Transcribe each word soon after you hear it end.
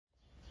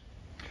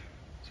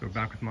So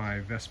back with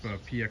my Vespa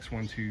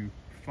PX125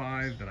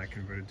 that I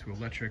converted to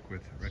electric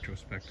with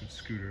Retrospective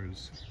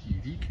Scooter's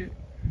EV kit.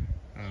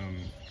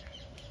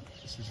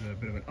 This is a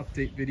bit of an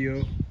update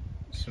video.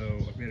 So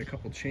I've made a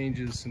couple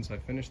changes since I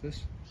finished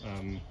this.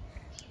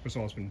 First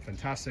of all, it's been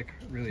fantastic.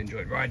 Really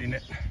enjoyed riding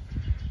it.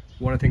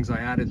 One of the things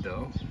I added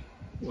though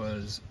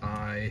was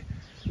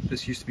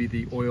this used to be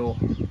the oil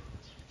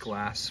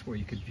glass where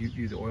you could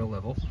view the oil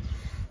level,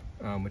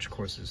 which of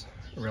course is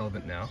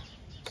irrelevant now.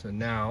 So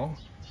now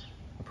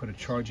I put a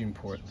charging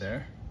port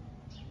there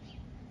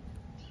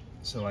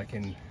so I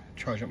can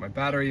charge up my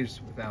batteries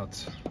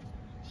without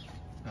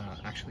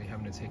actually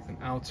having to take them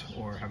out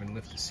or having to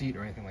lift the seat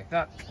or anything like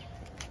that.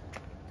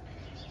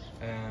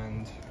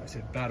 And I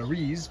said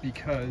batteries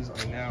because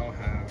I now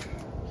have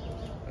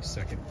a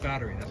second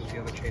battery. That was the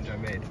other change I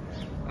made.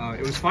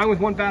 It was fine with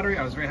one battery.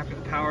 I was very happy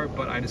with the power,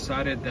 but I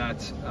decided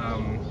that I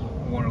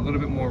wanted a little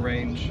bit more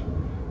range.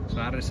 So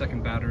I added a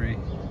second battery.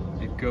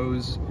 It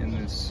goes in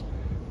this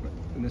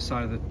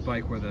side of the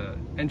bike where the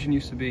engine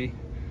used to be.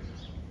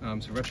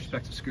 So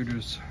Retrospective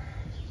Scooters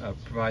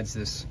provides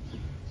this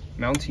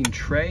mounting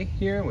tray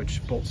here,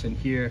 which bolts in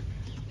here,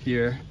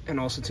 and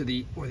also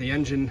to where the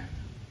engine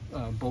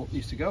bolt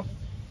used to go.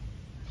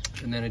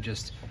 And then it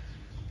just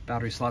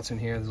battery slots in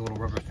here. There's a little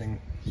rubber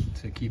thing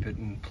to keep it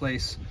in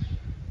place.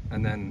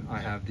 And then I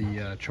have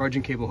the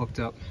charging cable hooked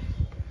up,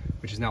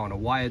 which is now on a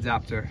Y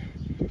adapter.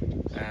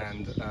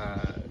 And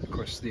of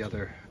course the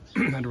other,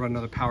 I had to run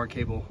another power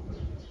cable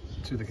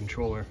to the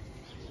controller.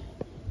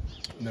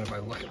 And then if I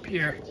look up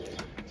here,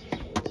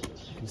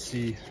 you can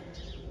see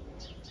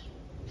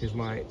here's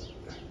so I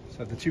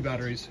have the two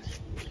batteries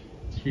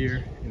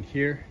here and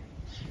here.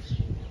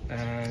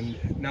 And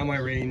now my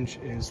range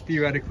is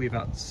theoretically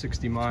about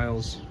 60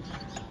 miles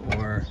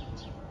or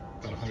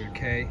about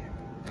 100K,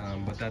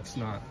 but that's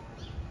not,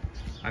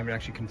 I haven't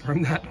actually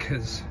confirmed that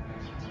because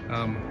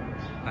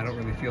I don't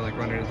really feel like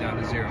running it down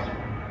to zero.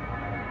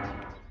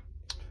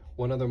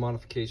 One other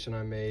modification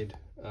I made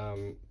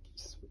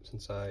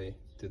since I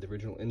did the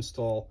original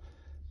install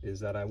is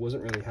that I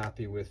wasn't really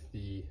happy with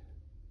the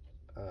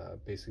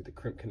basically the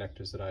crimp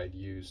connectors that I had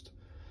used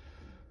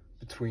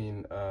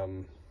between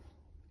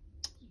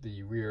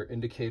the rear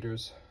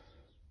indicators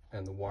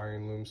and the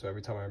wiring loom. So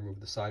every time I removed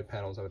the side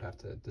panels, I would have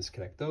to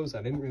disconnect those.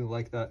 I didn't really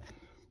like that.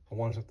 I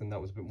wanted something that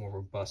was a bit more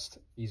robust,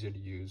 easier to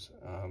use,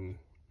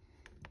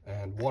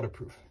 and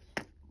waterproof.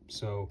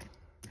 So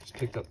just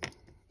picked up a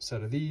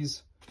set of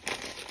these.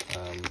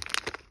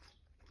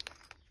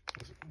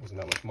 Wasn't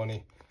that much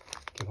money.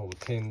 Can hold the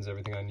pins,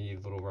 everything I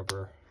need, little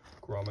rubber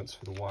grommets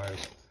for the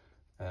wires,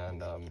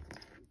 and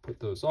put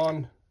those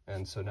on.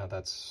 And so now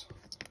that's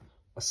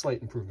a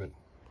slight improvement.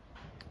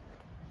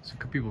 So a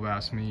couple people have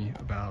asked me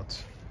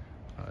about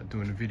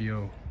doing a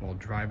video while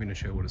driving to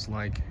show what it's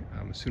like.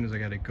 As soon as I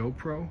get a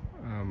GoPro,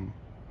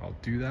 I'll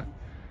do that.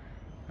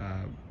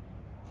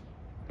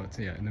 But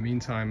yeah, in the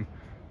meantime,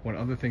 one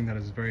other thing that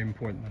is very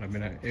important that I've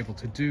been able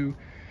to do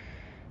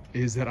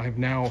is that I've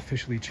now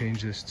officially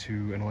changed this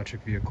to an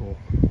electric vehicle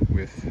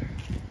with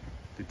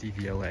the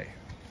DVLA.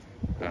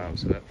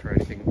 So that for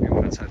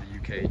anyone outside the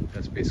UK,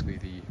 that's basically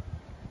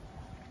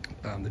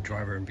the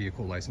driver and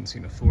vehicle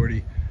licensing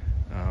authority.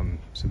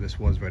 So this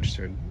was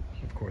registered,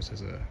 of course,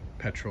 as a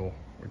petrol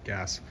or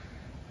gas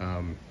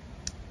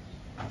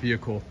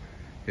vehicle.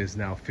 Is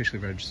now officially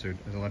registered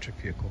as an electric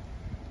vehicle.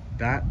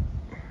 That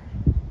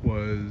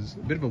was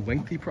a bit of a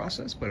lengthy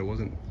process, but it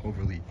wasn't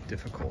overly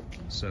difficult.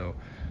 So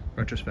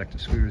Retrospective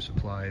Scooter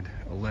supplied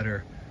a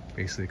letter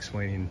basically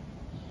explaining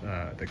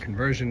the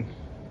conversion.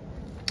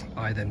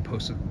 I then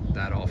posted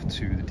that off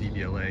to the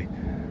DVLA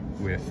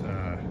with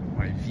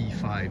my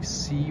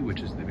V5C,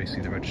 which is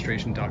basically the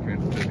registration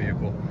document for the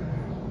vehicle.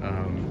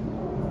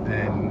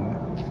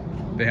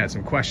 Then they had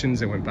some questions.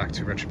 They went back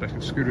to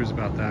Retrospective Scooters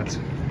about that.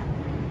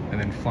 And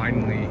then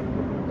finally,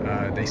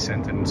 they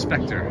sent an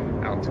inspector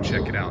out to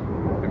check it out.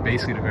 And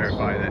basically to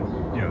verify that,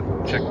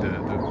 check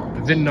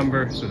the VIN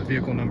number, so the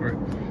vehicle number,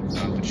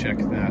 to check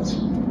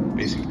that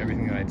basically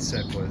everything that I'd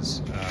said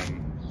was,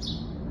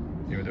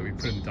 that we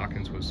put in the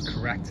documents was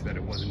correct, that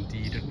it was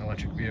indeed an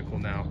electric vehicle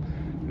now,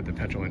 that the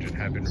petrol engine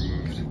had been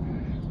removed.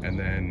 And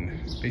then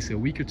basically a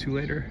week or two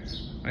later,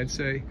 I'd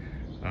say,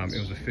 it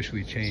was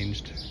officially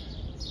changed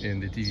in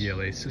the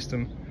DVLA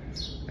system,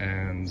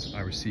 and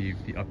I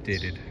received the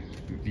updated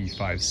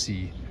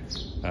V5C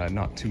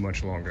not too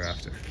much longer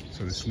after.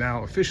 So this is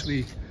now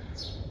officially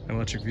an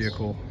electric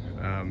vehicle.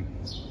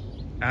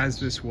 As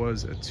this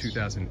was a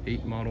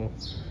 2008 model,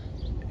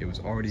 it was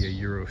already a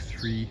Euro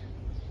 3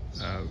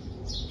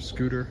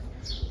 scooter,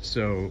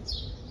 so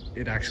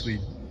it actually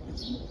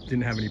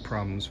didn't have any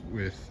problems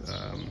with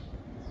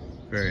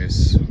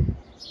various,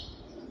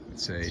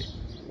 let's say,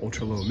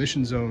 ultra low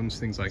emission zones,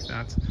 things like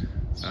that.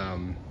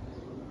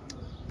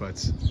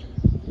 But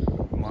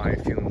my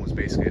feeling was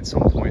basically at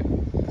some point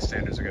the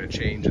standards are going to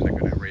change and they're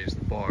going to raise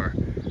the bar.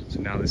 So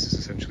now this is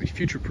essentially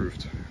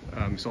future-proofed.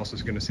 It's also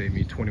going to save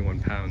me 21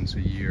 pounds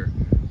a year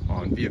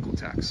on vehicle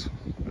tax.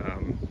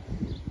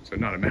 So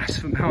not a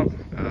massive amount,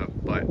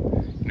 but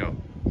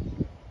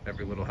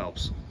every little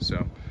helps.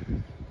 So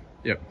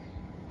Yep.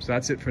 So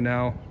that's it for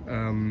now.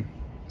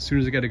 As soon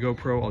as I get a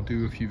GoPro, I'll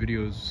do a few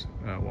videos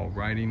while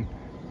riding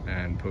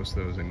and post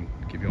those and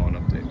give you all an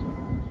update.